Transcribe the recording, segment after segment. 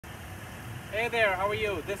Hey there, how are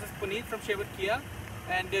you? This is Puneet from Sherwood Kia,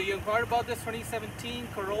 and you inquired about this 2017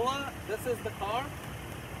 Corolla. This is the car,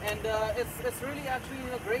 and it's really actually in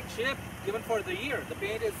a great shape given for the year. The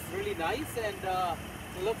paint is really nice and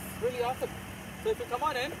it looks really awesome. So if you come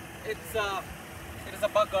on in, it is a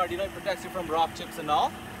bug guard. It protects you from rock chips and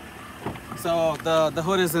all. So the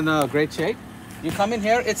hood is in a great shape. You come in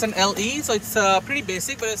here, it's an LE, so it's pretty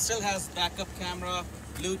basic, but it still has backup camera,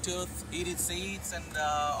 Bluetooth, heated seats, and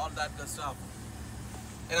all that good stuff.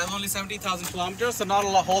 It has only 70,000 kilometers, so not a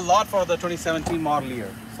whole lot for the 2017 model year.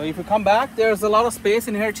 So if you come back, there's a lot of space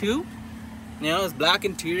in here too. It's black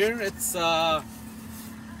interior. It's all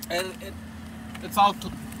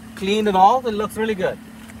cleaned and all. It looks really good.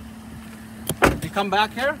 If you come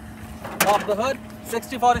back here, top of the hood,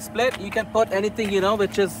 60-40 split. You can put anything,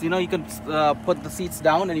 which is, you can put the seats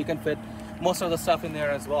down and you can fit most of the stuff in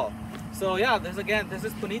there as well. So yeah, this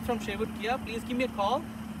is Puneet from Sherwood Kia. Please give me a call.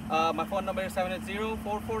 My phone number is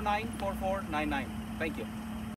 780-449-4499. Thank you.